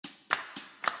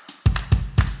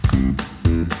Hi,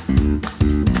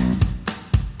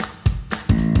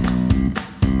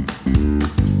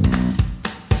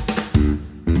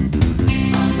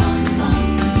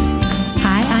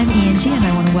 I'm Angie, and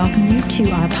I want to welcome you to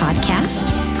our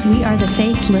podcast. We are the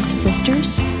Faith Lift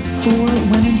Sisters, for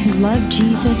women who love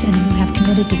Jesus and who have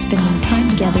committed to spending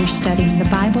time together studying the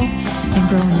Bible and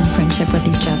growing in friendship with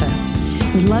each other.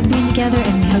 We love being together,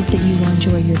 and we hope that you will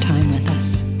enjoy your time with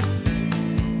us.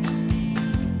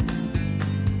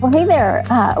 Well, hey there.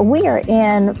 We are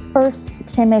in 1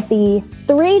 Timothy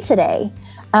 3 today.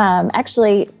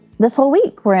 Actually, this whole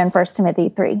week we're in 1 Timothy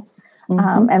 3.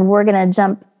 And we're going to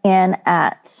jump in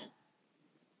at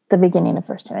the beginning of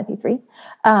 1 Timothy 3.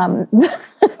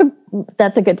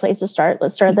 That's a good place to start.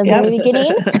 Let's start at the very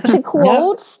beginning. To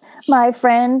quote my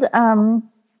friend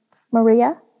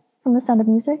Maria from The Sound of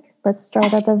Music, let's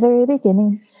start at the very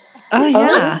beginning. Oh,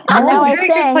 yeah. And now I very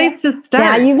sang. good place to start.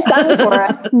 Yeah, you've sung for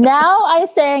us. Now I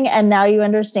sang, and now you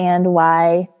understand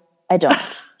why I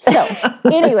don't. So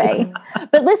anyway,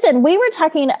 but listen, we were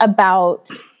talking about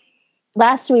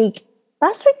last week.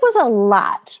 Last week was a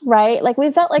lot, right? Like we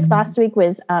felt like last week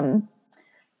was kind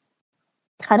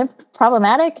of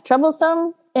problematic,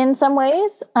 troublesome in some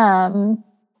ways.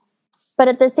 But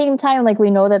at the same time, like we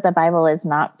know that the Bible is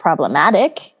not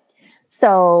problematic.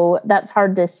 So that's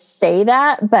hard to say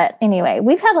that. But anyway,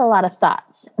 we've had a lot of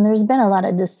thoughts and there's been a lot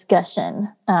of discussion.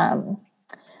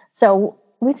 So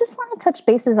we just want to touch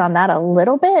bases on that a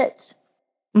little bit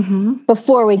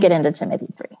before we get into Timothy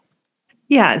 3.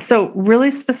 Yeah. So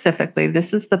really specifically,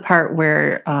 this is the part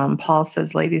where Paul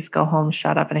says, ladies, go home,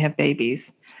 shut up, and have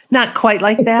babies. Not quite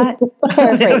like that.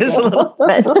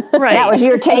 Right. That was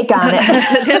your take on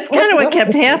it. That's kind of what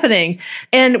kept happening.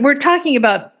 And we're talking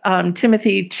about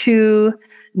Timothy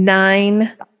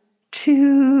 2:9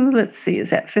 to, let's see,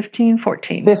 is that 15,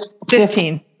 14?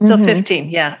 15. So 15.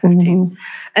 Yeah. 15.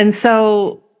 And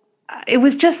so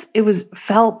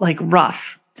felt like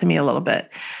rough to me a little bit.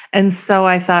 And so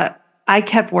I thought, I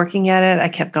kept working at it. I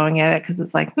kept going at it because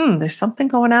it's like, there's something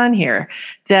going on here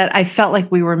that I felt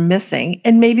like we were missing.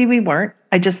 And maybe we weren't.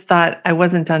 I just thought I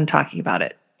wasn't done talking about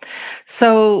it.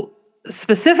 So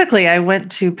specifically, I went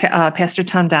to Pastor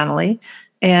Tom Donnelly,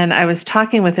 and I was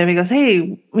talking with him. He goes,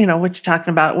 hey, what you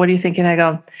talking about? What do you think? And I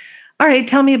go, all right,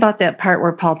 tell me about that part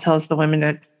where Paul tells the women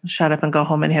to shut up and go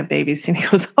home and have babies. And he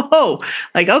goes,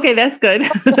 okay, that's good.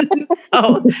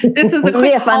 This is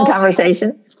a fun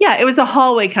conversation. Yeah, it was a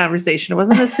hallway conversation. It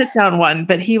wasn't a sit down one,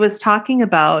 but he was talking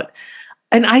about,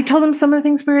 and I told him some of the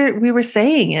things we were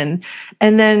saying.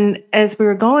 And then as we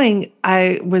were going,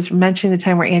 I was mentioning the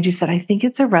time where Angie said, I think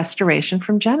it's a restoration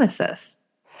from Genesis.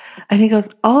 And he goes,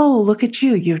 oh, look at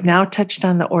you. You've now touched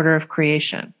on the order of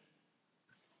creation.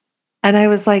 And I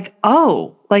was like,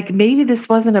 maybe this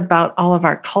wasn't about all of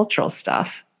our cultural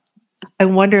stuff. I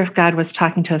wonder if God was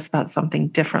talking to us about something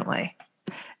differently.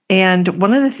 And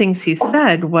one of the things he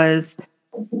said was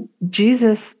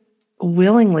Jesus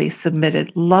willingly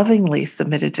submitted, lovingly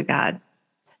submitted to God.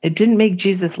 It didn't make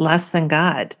Jesus less than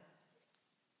God.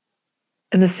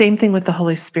 And the same thing with the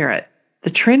Holy Spirit.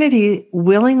 The Trinity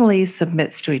willingly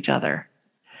submits to each other.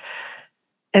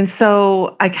 And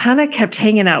so I kind of kept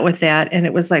hanging out with that. And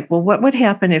it was like, well, what would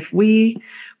happen if we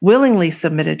willingly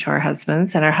submitted to our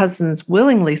husbands and our husbands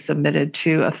willingly submitted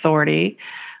to authority,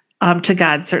 to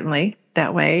God, certainly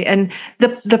that way. And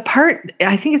the part,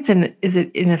 I think is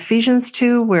it in Ephesians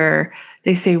 2 where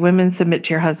they say women submit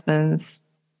to your husbands?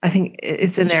 I think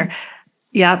it's in there.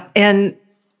 Yeah. And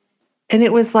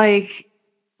it was like,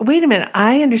 wait a minute,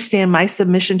 I understand my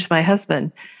submission to my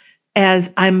husband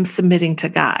as I'm submitting to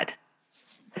God.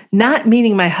 Not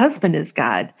meaning my husband is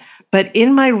God, but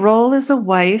in my role as a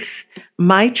wife,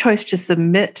 my choice to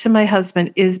submit to my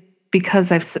husband is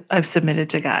because I've submitted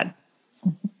to God.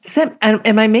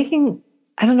 Am I making?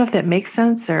 I don't know if that makes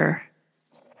sense or.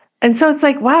 And so it's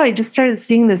like, wow, I just started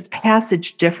seeing this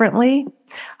passage differently.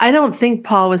 I don't think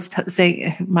Paul was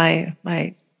saying my.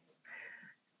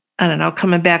 I don't know,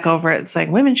 coming back over it, it's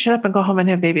like, women shut up and go home and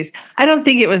have babies. I don't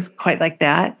think it was quite like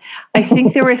that. I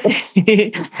think there were things,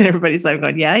 and everybody's like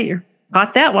going, yeah, you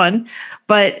got that one.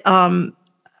 But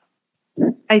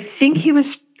I think he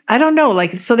was, I don't know,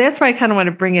 so that's why I kind of want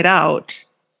to bring it out.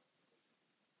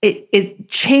 It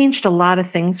changed a lot of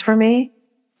things for me.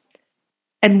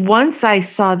 And once I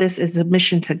saw this as a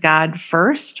mission to God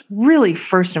first, really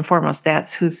first and foremost,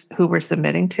 that's who we're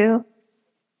submitting to,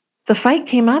 the fight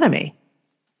came out of me.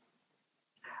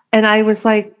 And I was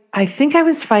like, I think I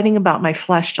was fighting about my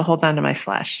flesh to hold on to my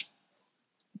flesh.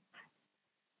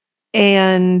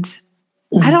 And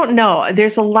I don't know.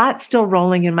 There's a lot still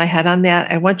rolling in my head on that.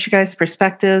 I want you guys'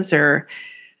 perspectives, or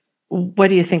what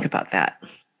do you think about that?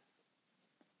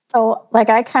 So, like,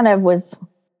 I kind of was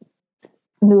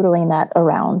noodling that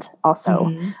around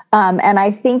also. And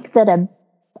I think that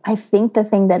I think the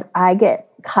thing that I get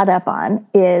caught up on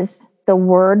is the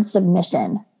word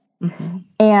submission.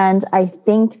 And I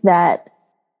think that,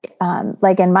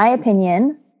 like, in my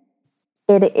opinion,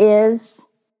 it's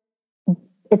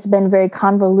been very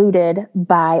convoluted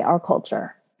by our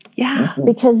culture. Yeah.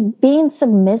 Because being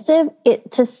submissive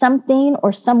to something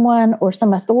or someone or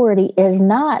some authority is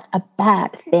not a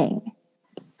bad thing.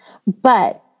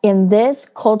 But in this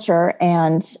culture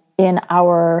and in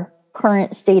our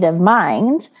current state of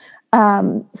mind,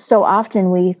 so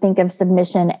often we think of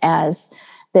submission as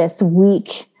this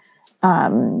weak,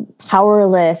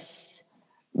 powerless,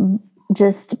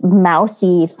 just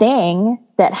mousy thing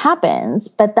that happens.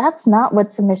 But that's not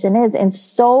what submission is. And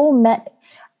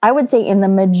I would say in the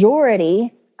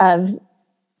majority of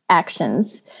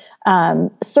actions,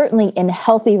 certainly in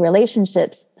healthy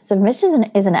relationships, submission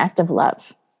is an act of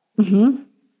love.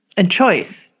 And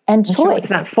choice. And choice. It's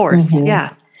not forced.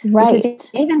 Yeah. Right. Because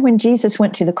even when Jesus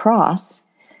went to the cross,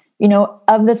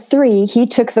 of the three, he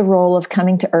took the role of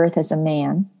coming to earth as a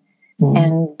man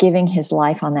and giving his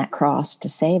life on that cross to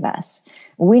save us.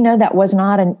 We know that was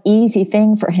not an easy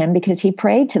thing for him because he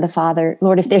prayed to the Father,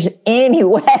 Lord, if there's any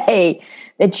way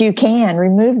that you can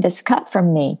remove this cup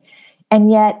from me.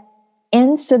 And yet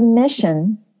in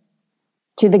submission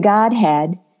to the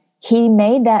Godhead, he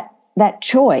made that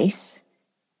choice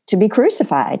to be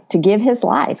crucified, to give his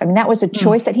life. I mean, that was a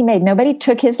choice that he made. Nobody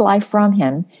took his life from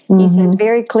him. He says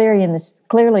very clearly in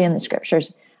the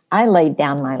scriptures, I laid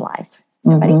down my life.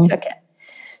 Nobody took it.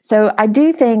 So I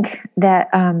do think that,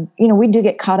 we do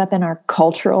get caught up in our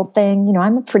cultural thing.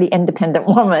 I'm a pretty independent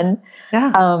woman.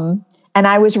 Yeah. And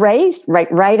I was raised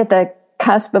right at the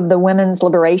cusp of the women's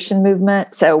liberation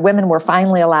movement. So women were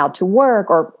finally allowed to work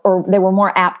or they were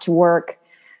more apt to work.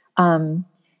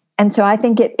 And so I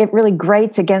think it really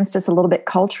grates against us a little bit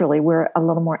culturally. We're a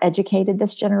little more educated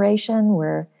this generation.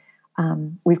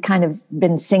 We've kind of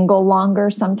been single longer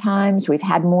sometimes. We've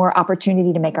had more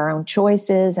opportunity to make our own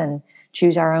choices and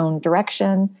choose our own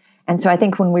direction. And so I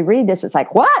think when we read this, it's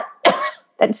like, what?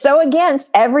 That's so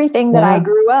against everything that I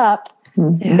grew up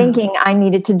thinking I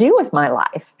needed to do with my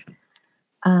life.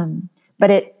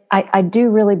 But I do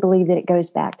really believe that it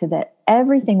goes back to that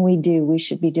everything we do, we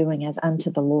should be doing as unto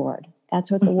the Lord. That's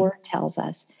what the word tells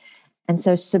us. And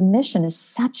so submission is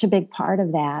such a big part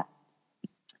of that.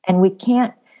 And we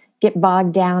can't get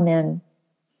bogged down in,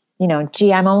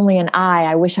 gee, I'm only an eye,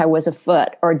 I wish I was a foot.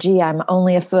 Or gee, I'm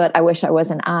only a foot, I wish I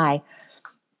was an eye.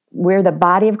 We're the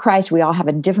body of Christ. We all have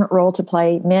a different role to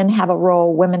play. Men have a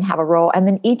role, women have a role, and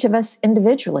then each of us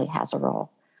individually has a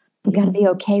role. We've got to be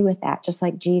okay with that, just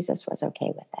like Jesus was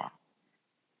okay with that.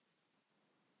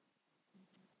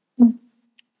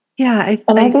 Yeah.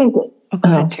 I think... Oh, go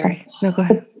ahead, Terry. No, go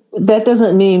ahead. That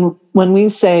doesn't mean when we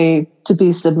say to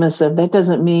be submissive, that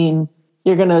doesn't mean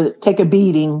you're going to take a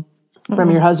beating from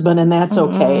your husband and that's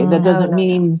okay. That doesn't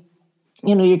mean,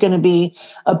 you're going to be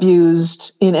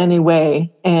abused in any way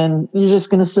and you're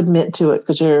just going to submit to it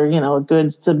because you're, a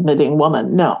good submitting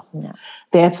woman. No,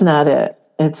 that's not it.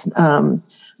 It's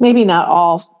maybe not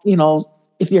all,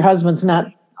 if your husband's not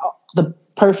the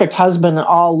perfect husband,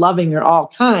 all loving or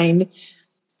all kind,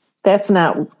 that's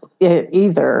not it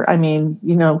either. I mean,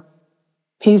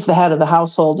 he's the head of the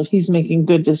household. If he's making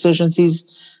good decisions, he's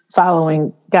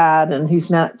following God and he's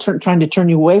not trying to turn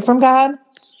you away from God,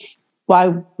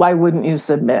 why wouldn't you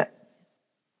submit?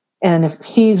 And if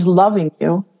he's loving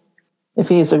you, if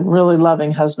he is a really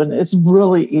loving husband, it's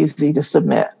really easy to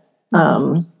submit.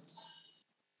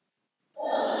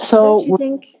 So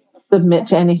submit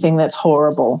to anything that's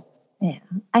horrible. Yeah.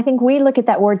 I think we look at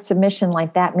that word submission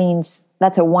like that means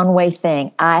that's a one-way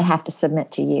thing. I have to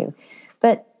submit to you.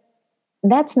 But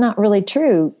that's not really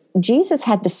true. Jesus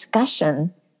had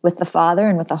discussion with the Father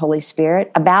and with the Holy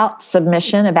Spirit about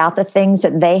submission, about the things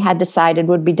that they had decided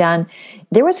would be done.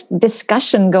 There was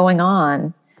discussion going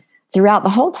on throughout the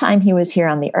whole time he was here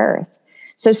on the earth.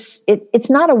 So it's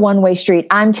not a one-way street.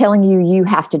 I'm telling you, you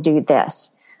have to do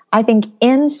this. I think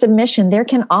in submission, there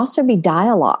can also be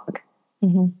dialogue.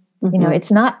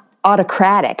 It's not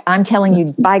autocratic. I'm telling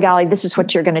you, by golly, this is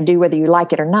what you're going to do, whether you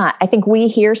like it or not. I think we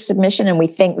hear submission and we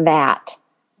think that,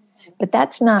 but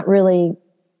that's not really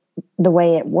the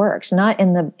way it works. Not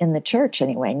in the church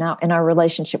anyway. Not in our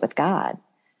relationship with God.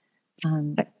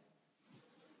 I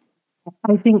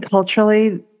think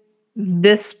culturally,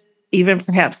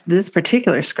 perhaps this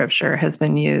particular scripture has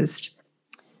been used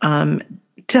to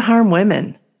harm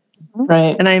women.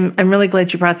 Right. And I'm really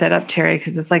glad you brought that up, Terry,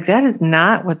 because it's like, that is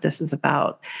not what this is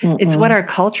about. It's what our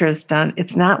culture has done.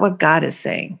 It's not what God is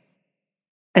saying.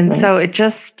 And so it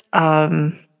just,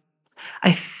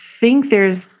 I think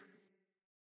there's,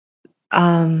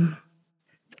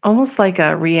 it's almost like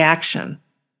a reaction,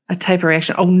 a type of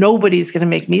reaction. Oh, nobody's going to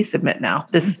make me submit now.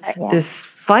 This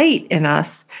fight in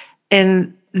us.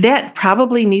 And that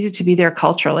probably needed to be there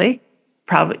culturally,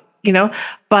 probably,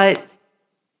 but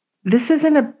this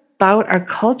isn't about our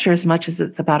culture as much as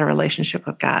it's about a relationship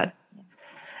with God.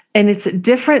 And it's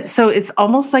different. So it's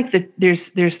almost like there's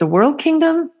the world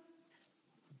kingdom,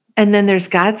 and then there's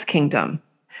God's kingdom.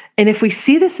 And if we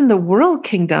see this in the world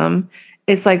kingdom,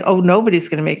 it's like, oh, nobody's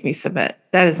going to make me submit.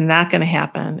 That is not going to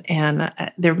happen. And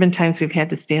there have been times we've had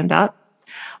to stand up.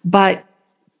 But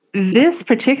this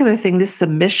particular thing, this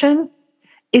submission,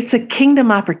 it's a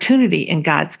kingdom opportunity in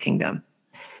God's kingdom.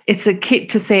 It's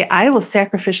to say, I will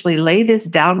sacrificially lay this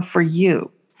down for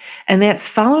you. And that's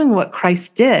following what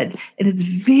Christ did. And it's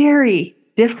very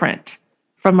different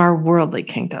from our worldly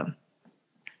kingdom.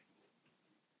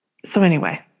 So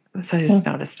anyway, so I just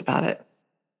noticed about it.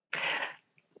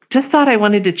 Just thought I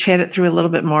wanted to chat it through a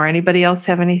little bit more. Anybody else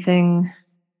have anything?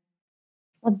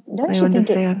 Well, don't you think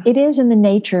it is in the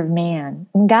nature of man?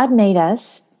 And God made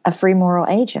us a free moral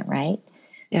agent, right?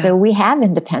 Yeah. So we have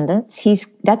independence.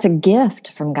 That's a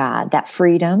gift from God, that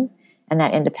freedom and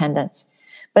that independence.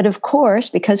 But of course,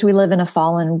 because we live in a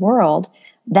fallen world,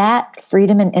 that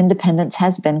freedom and independence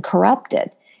has been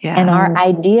corrupted. Yeah. And our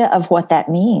idea of what that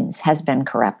means has been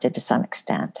corrupted to some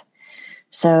extent.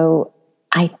 So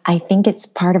I think it's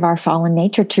part of our fallen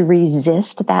nature to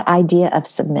resist that idea of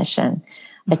submission.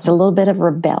 Mm-hmm. It's a little bit of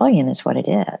rebellion is what it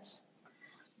is.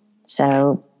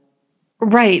 So.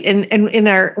 Right. And in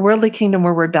our worldly kingdom,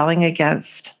 we're rebelling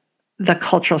against the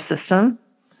cultural system,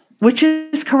 which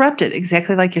is corrupted,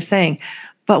 exactly like you're saying.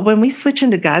 But when we switch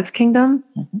into God's kingdom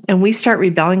and we start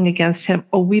rebelling against him,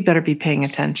 we better be paying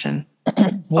attention.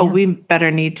 We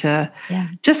better need to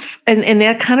and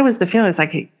that kind of was the feeling. It's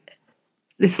like,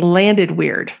 this landed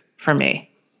weird for me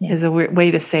is a weird way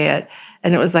to say it.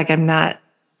 And it was like, I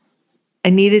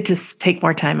needed to take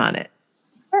more time on it.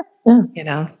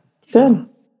 Sure. So,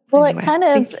 well, anyway, it kind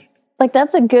of like,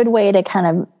 that's a good way to kind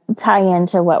of tie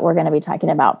into what we're going to be talking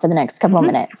about for the next couple of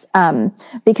minutes.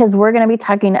 Because we're going to be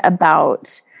talking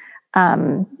about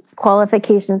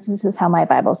qualifications. This is how my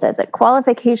Bible says it.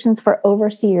 Qualifications for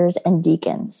overseers and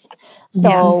deacons.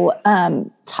 So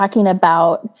talking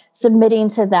about submitting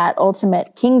to that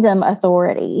ultimate kingdom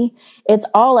authority, it's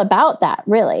all about that,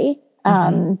 really,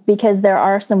 because there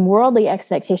are some worldly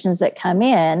expectations that come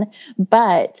in.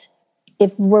 But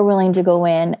if we're willing to go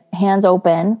in hands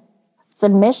open,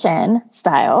 submission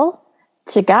style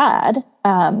to God,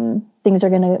 things are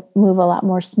going to move a lot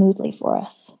more smoothly for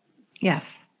us.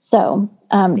 Yes. So,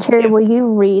 Terry, will you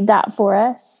read that for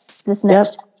us? This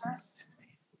next chapter?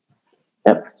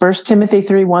 Yep. 1 Timothy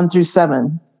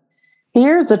 3:1-7.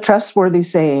 Here is a trustworthy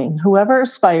saying: whoever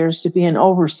aspires to be an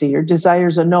overseer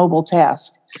desires a noble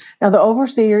task. Now the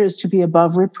overseer is to be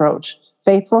above reproach,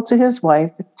 faithful to his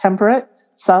wife, temperate,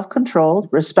 self-controlled,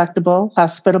 respectable,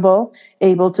 hospitable,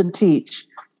 able to teach,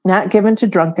 not given to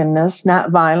drunkenness,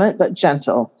 not violent, but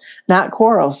gentle, not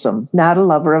quarrelsome, not a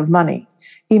lover of money.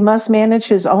 He must manage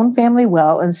his own family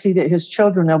well and see that his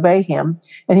children obey him,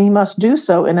 and he must do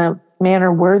so in a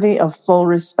manner worthy of full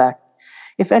respect.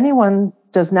 If anyone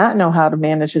does not know how to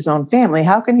manage his own family,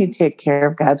 how can he take care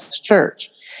of God's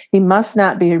church? He must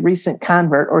not be a recent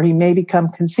convert, or he may become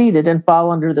conceited and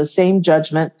fall under the same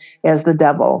judgment as the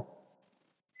devil.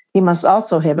 He must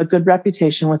also have a good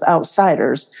reputation with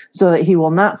outsiders, so that he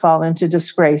will not fall into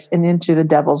disgrace and into the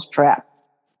devil's trap.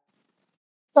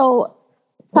 So,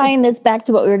 tying this back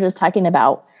to what we were just talking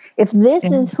about, if this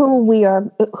is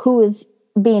who is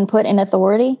being put in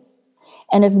authority,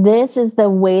 and if this is the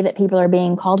way that people are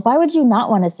being called, why would you not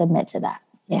want to submit to that?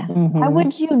 Yeah. Why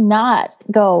would you not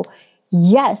go,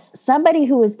 yes, somebody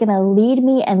who is going to lead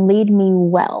me and lead me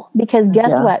well? Because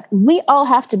guess what? We all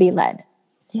have to be led.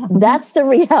 Yeah. That's the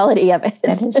reality of it.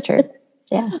 That is true.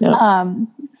 Yeah.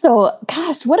 So,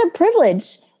 gosh, what a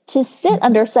privilege to sit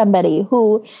under somebody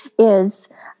who is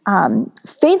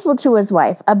faithful to his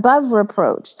wife, above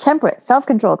reproach, temperate,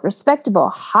 self-controlled, respectable,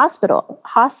 hospitable.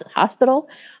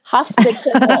 How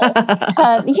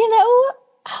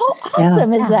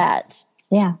awesome is that?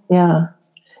 Yeah. Yeah.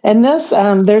 And this,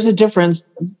 there's a difference.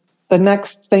 The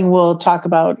next thing we'll talk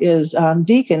about is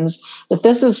deacons, but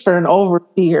this is for an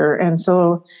overseer. And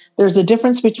so there's a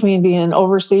difference between being an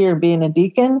overseer and being a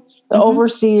deacon. The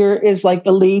overseer is like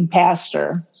the lead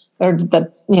pastor, or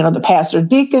the pastor.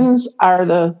 Deacons are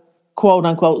the quote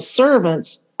unquote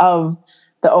servants of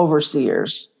the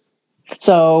overseers.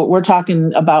 So we're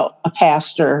talking about a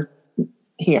pastor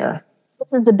here.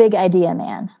 This is the big idea,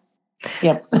 man.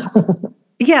 Yep.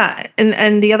 Yeah.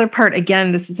 And the other part,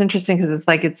 again, this is interesting because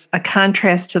it's a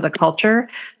contrast to the culture.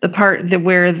 The part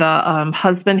where the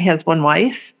husband has one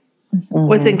wife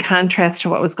was in contrast to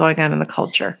what was going on in the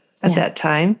culture at that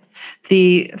time.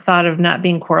 The thought of not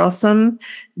being quarrelsome.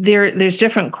 There's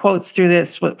different quotes through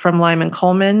this from Lyman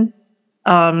Coleman,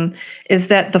 is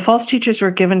that the false teachers were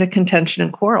given to contention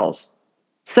and quarrels.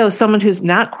 So someone who's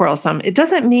not quarrelsome, it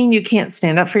doesn't mean you can't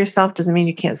stand up for yourself, doesn't mean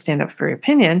you can't stand up for your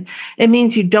opinion. It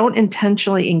means you don't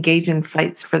intentionally engage in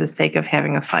fights for the sake of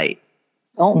having a fight.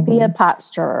 Don't be a pot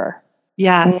stirrer.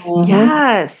 Yes,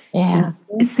 yes. Yeah.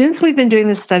 Since we've been doing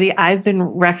this study, I've been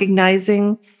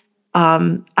recognizing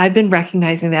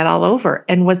that all over.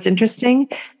 And what's interesting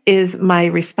is my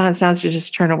response now is to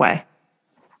just turn away.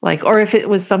 Or if it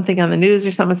was something on the news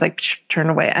or something, it's like, turn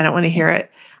away. I don't want to hear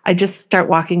it. I just start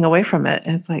walking away from it.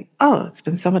 And it's like, oh, it's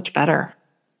been so much better,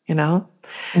 But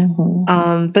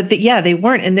they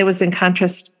weren't. And there was in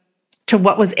contrast to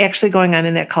what was actually going on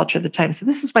in that culture at the time. So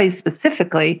this is why he's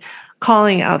specifically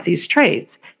calling out these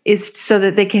traits, is so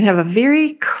that they can have a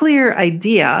very clear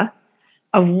idea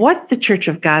of what the Church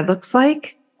of God looks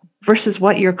like versus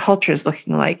what your culture is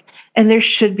looking like. And there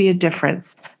should be a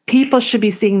difference. People should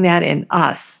be seeing that in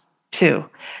us too.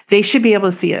 They should be able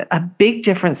to see a big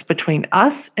difference between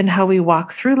us and how we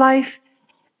walk through life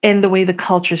and the way the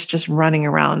culture is just running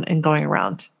around and going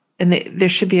around. And there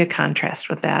should be a contrast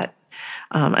with that.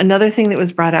 Another thing that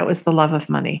was brought out was the love of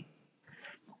money.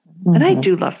 And I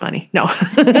do love money. No,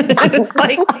 it's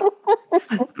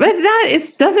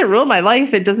it doesn't rule my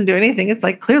life. It doesn't do anything. It's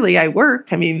clearly I work.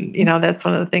 I mean, that's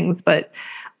one of the things, but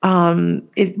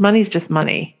money's just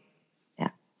money. Yeah.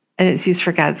 And it's used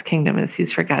for God's kingdom and it's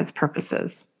used for God's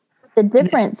purposes. The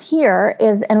difference here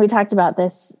is, and we talked about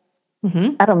this, I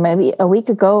don't know, maybe a week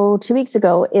ago, 2 weeks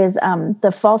ago, is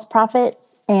the false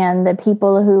prophets and the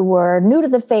people who were new to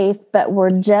the faith, but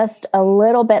were just a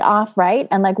little bit off, right?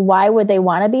 And why would they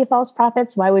want to be false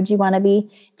prophets? Why would you want to be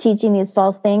teaching these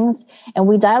false things? And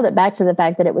we dialed it back to the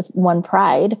fact that it was one,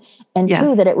 pride, and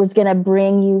two, that it was going to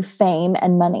bring you fame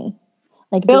and money.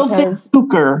 Filthy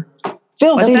lucre.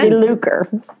 Filthy lucre.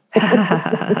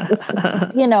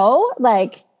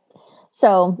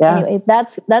 So anyway,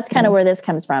 that's kind of where this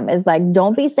comes from, is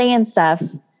don't be saying stuff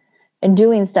and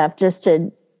doing stuff just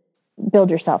to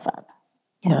build yourself up.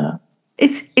 Yeah.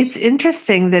 It's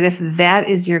interesting that if that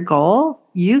is your goal,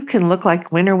 you can look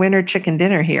like winner, chicken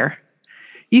dinner here.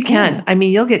 You can. Yeah. I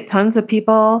mean, you'll get tons of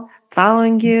people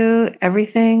following you,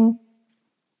 everything.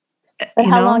 But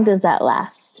how long does that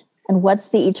last? And what's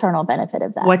the eternal benefit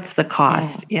of that? What's the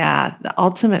cost? Yeah. The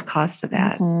ultimate cost of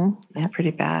that is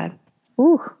pretty bad.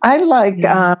 Ooh. I like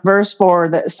verse 4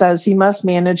 that says he must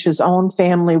manage his own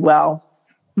family well.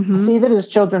 See that his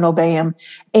children obey him,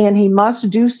 and he must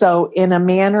do so in a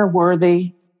manner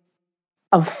worthy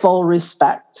of full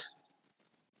respect.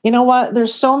 You know what?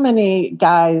 There's so many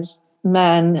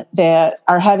men that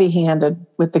are heavy-handed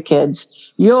with the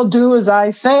kids. You'll do as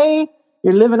I say.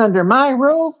 You're living under my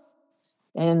roof,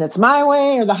 and it's my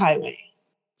way or the highway.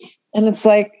 And it's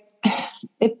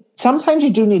sometimes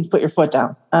you do need to put your foot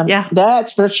down.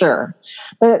 That's for sure.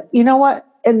 But you know what?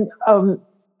 In a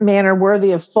manner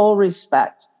worthy of full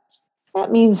respect.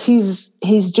 That means he's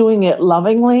doing it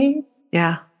lovingly.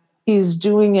 Yeah. He's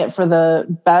doing it for the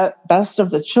best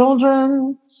of the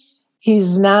children.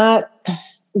 He's not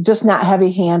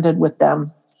heavy-handed with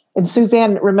them. And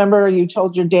Suzanne, remember you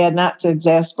told your dad not to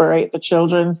exasperate the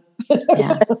children?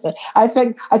 Yes. I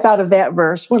thought of that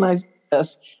verse when I said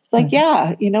this.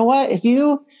 It's you know what?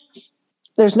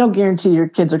 There's no guarantee your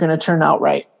kids are going to turn out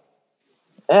right.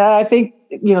 I think,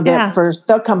 that first,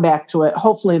 they'll come back to it.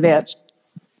 Hopefully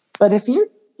but if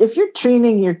you're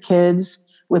treating your kids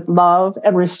with love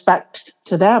and respect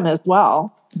to them as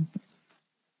well,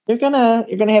 you're going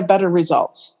to have better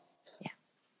results. Yeah.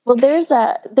 Well, there's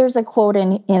a quote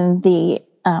in the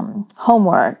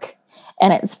homework,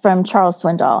 and it's from Charles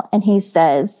Swindoll, and he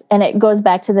says, and it goes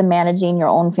back to the managing your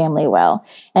own family well.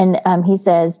 And he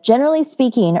says, generally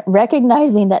speaking,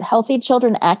 recognizing that healthy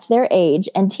children act their age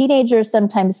and teenagers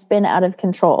sometimes spin out of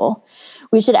control,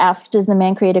 we should ask, does the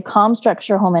man create a calm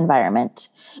structure home environment?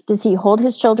 Does he hold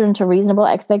his children to reasonable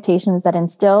expectations that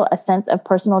instill a sense of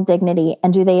personal dignity?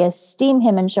 And do they esteem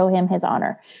him and show him his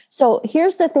honor? So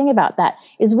here's the thing about that,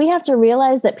 is we have to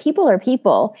realize that people are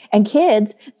people, and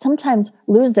kids sometimes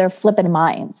lose their flipping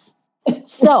minds.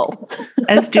 So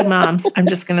as do moms, I'm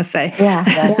just going to say. Yeah.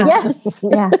 Yes.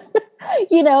 Yeah.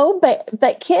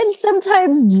 But kids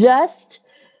sometimes just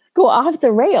go off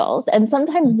the rails. And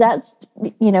sometimes that's,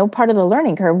 part of the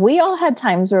learning curve. We all had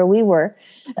times where we were,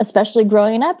 especially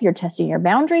growing up, you're testing your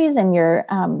boundaries and you're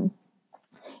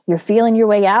you're feeling your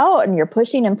way out and you're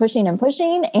pushing and pushing and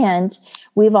pushing. And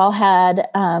we've all had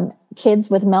kids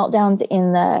with meltdowns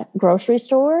in the grocery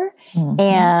store. Mm-hmm.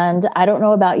 And I don't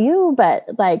know about you, but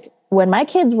like when my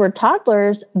kids were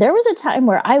toddlers, there was a time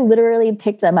where I literally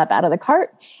picked them up out of the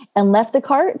cart and left the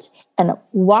cart and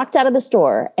walked out of the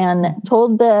store and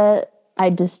told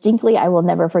I will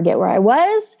never forget where I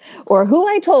was or who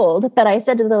I told, but I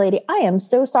said to the lady, I am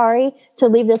so sorry to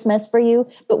leave this mess for you,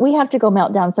 but we have to go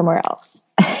melt down somewhere else.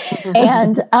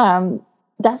 And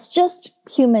that's just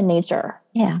human nature.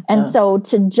 Yeah. And so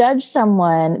to judge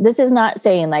someone, this is not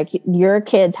saying like your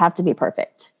kids have to be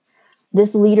perfect.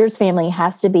 This leader's family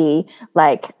has to be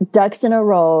like ducks in a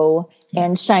row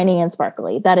and shiny and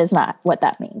sparkly. That is not what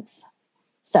that means.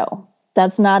 So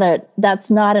that's not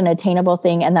an attainable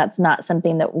thing. And that's not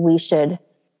something that we should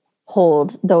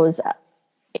hold those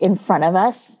in front of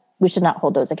us. We should not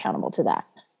hold those accountable to that.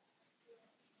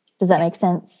 Does that make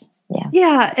sense? Yeah.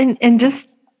 Yeah. And just,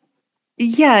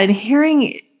 and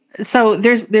hearing, so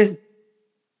there's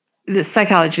the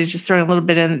psychology, just throwing a little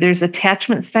bit in, there's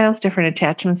attachment styles, different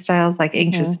attachment styles, like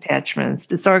anxious attachments,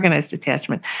 disorganized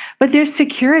attachment, but there's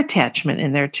secure attachment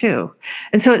in there too.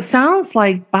 And so it sounds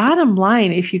like bottom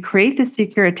line, if you create this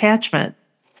secure attachment,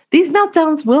 these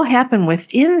meltdowns will happen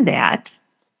within that.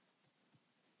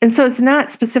 And so it's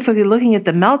not specifically looking at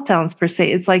the meltdowns per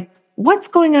se. It's like, what's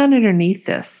going on underneath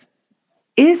this?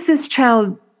 Is this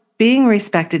child being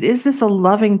respected? Is this a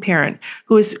loving parent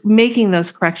who is making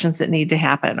those corrections that need to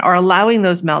happen or allowing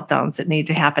those meltdowns that need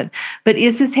to happen? But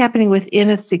is this happening within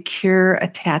a secure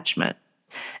attachment?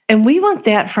 And we want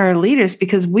that for our leaders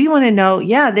because we want to know,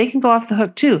 they can go off the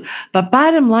hook too. But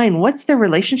bottom line, what's their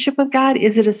relationship with God?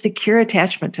 Is it a secure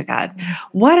attachment to God?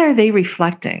 What are they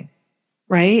reflecting?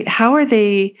 Right? How are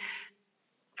they?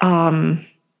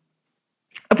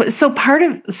 So part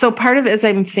of as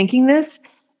I'm thinking this,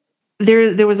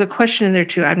 there was a question in there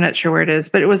too. I'm not sure where it is,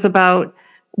 but it was about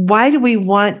why do we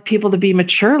want people to be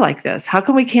mature like this? How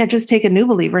come we can't just take a new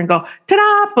believer and go,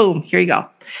 ta-da, boom, here you go.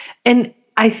 And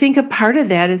I think a part of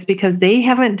that is because they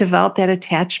haven't developed that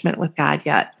attachment with God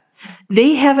yet.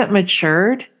 They haven't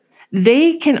matured.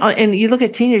 They can, and you look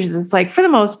at teenagers, it's like for the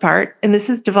most part, and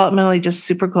this is developmentally just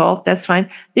super cool, that's fine.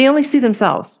 They only see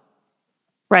themselves.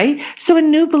 Right? So a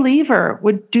new believer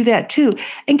would do that too.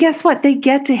 And guess what? They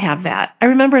get to have that. I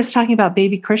remember us talking about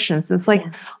baby Christians. It's like,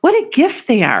 what a gift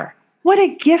they are. What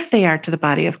a gift they are to the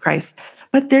body of Christ.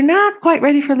 But they're not quite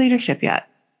ready for leadership yet.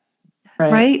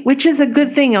 Right? Which is a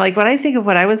good thing. Like when I think of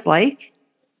what I was like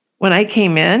when I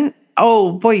came in,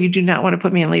 oh boy, you do not want to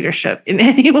put me in leadership in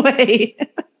any way.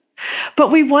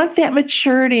 But we want that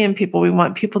maturity in people. We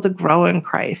want people to grow in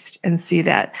Christ and see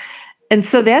that. And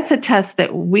so that's a test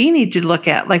that we need to look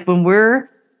at. Like when we're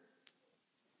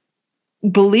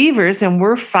believers and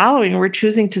we're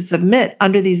choosing to submit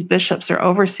under these bishops or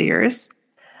overseers,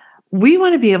 we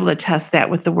want to be able to test that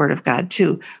with the Word of God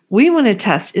too. We want to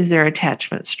test, is their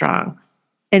attachment strong?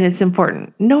 And it's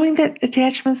important. Knowing that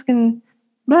attachments can,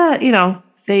 they'll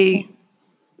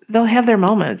have their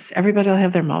moments. Everybody will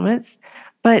have their moments.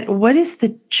 But what is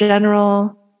the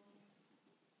general...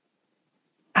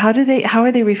 How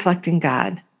are they reflecting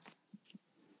God?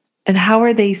 And how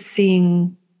are they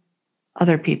seeing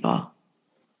other people?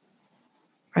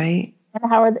 Right?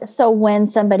 And so when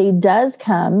somebody does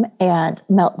come and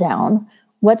melt down,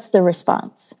 what's the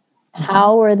response?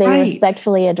 How are they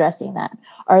respectfully addressing that?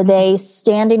 Are they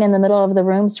standing in the middle of the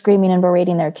room screaming and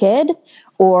berating their kid?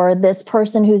 Or this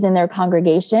person who's in their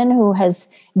congregation who has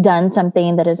done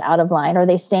something that is out of line? Are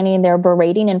they standing there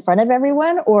berating in front of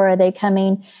everyone? Or are they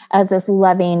coming as this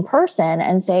loving person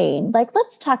and saying, like,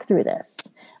 let's talk through this.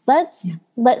 Let's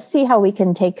see how we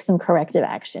can take some corrective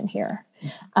action here.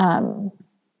 And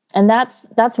that's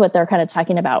what they're kind of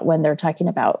talking about when they're talking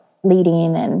about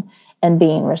leading and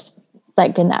being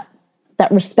like in that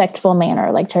respectful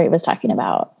manner, like Terry was talking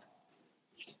about.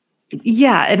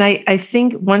 Yeah. And I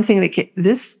think one thing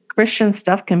this Christian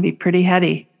stuff can be pretty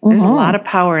heady. There's a lot of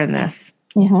power in this.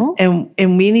 And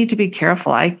we need to be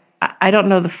careful. I don't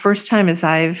know, the first time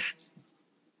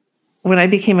when I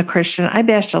became a Christian, I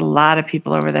bashed a lot of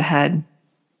people over the head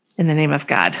in the name of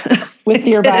God. With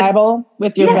your Bible?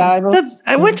 With your Bible?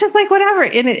 Which is like whatever.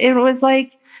 And it was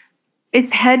like,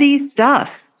 it's heady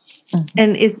stuff.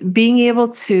 And it's being able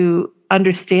to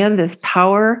understand this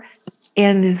power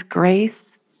and this grace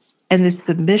and this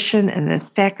submission and this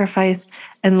sacrifice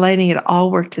and letting it all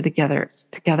work together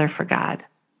for God.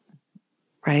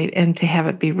 Right? And to have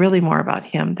it be really more about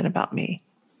Him than about me.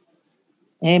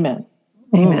 Amen.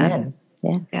 Amen.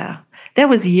 Yeah. That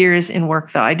was years in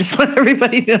work, though. I just want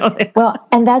everybody to know that. Well,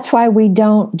 and that's why we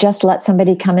don't just let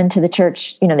somebody come into the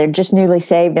church, they're just newly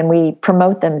saved, and we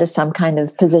promote them to some kind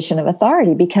of position of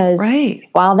authority, because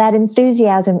while that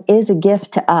enthusiasm is a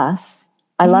gift to us,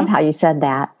 I love how you said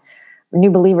that.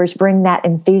 New believers bring that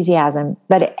enthusiasm,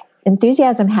 but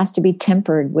enthusiasm has to be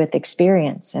tempered with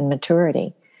experience and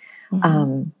maturity,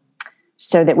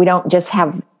 so that we don't just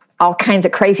have all kinds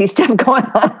of crazy stuff going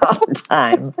on all the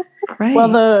time. Right. Well,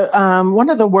 the one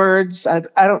of the words I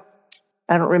don't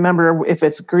remember if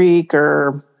it's Greek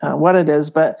or what it is,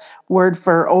 but word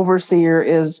for overseer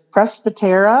is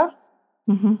presbytera,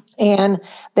 and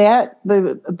that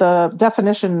the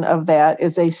definition of that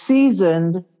is a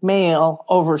seasoned male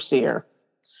overseer.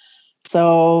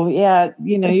 So you have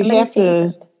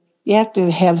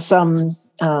to have some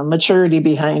maturity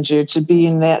behind you to be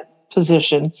in that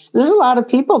position. There's a lot of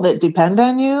people that depend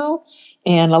on you.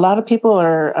 And a lot of people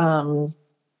are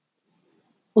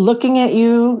looking at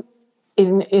you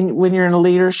in when you're in a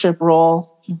leadership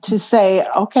role to say,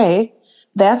 okay,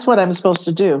 that's what I'm supposed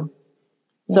to do.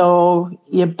 Yeah. So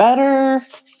you better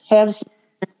have some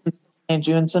behind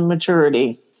you and some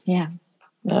maturity. Yeah.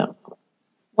 Yeah.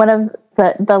 One of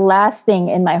the last thing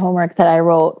in my homework that I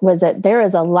wrote was that there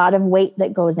is a lot of weight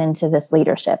that goes into this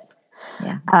leadership.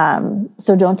 Yeah.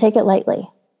 So don't take it lightly.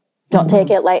 Don't take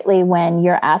it lightly when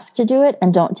you're asked to do it,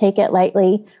 and don't take it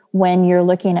lightly when you're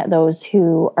looking at those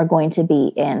who are going to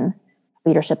be in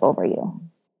leadership over you.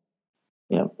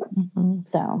 Yep.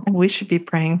 So, and we should be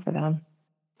praying for them.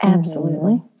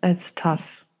 Absolutely. It's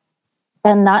tough.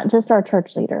 And not just our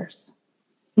church leaders.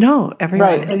 No, everyone.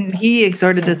 Right. And he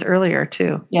exhorted this earlier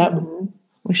too. Yep.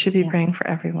 We should be praying for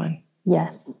everyone.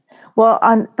 Yes. Well,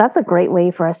 that's a great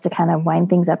way for us to kind of wind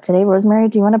things up today. Rosemary,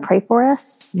 do you want to pray for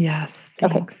us? Yes.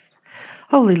 Thanks. Okay.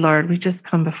 Holy Lord, we just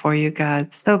come before you,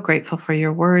 God. So grateful for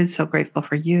your word. So grateful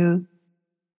for you.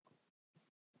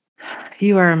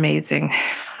 You are amazing.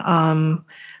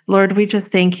 Lord, we just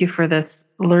thank you for this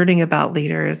learning about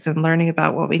leaders and learning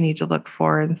about what we need to look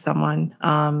for in someone.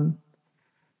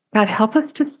 God, help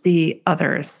us to see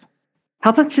others.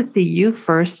 Help us to see you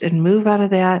first and move out of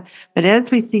that. But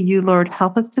as we see you, Lord,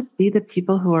 help us to see the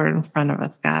people who are in front of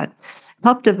us, God.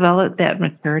 Help develop that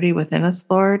maturity within us,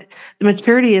 Lord. The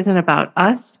maturity isn't about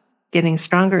us getting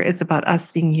stronger. It's about us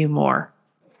seeing you more.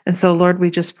 And so, Lord, we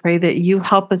just pray that you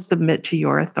help us submit to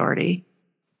your authority,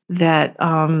 that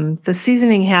the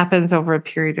seasoning happens over a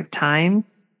period of time,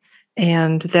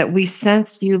 and that we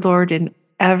sense you, Lord, in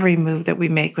every move that we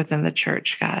make within the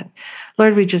church, God.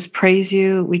 Lord, we just praise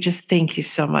you. We just thank you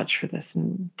so much for this.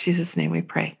 In Jesus' name we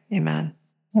pray. Amen.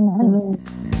 Amen.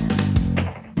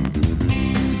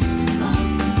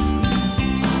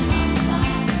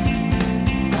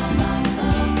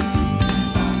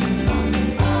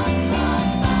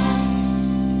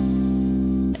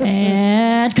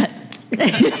 And cut.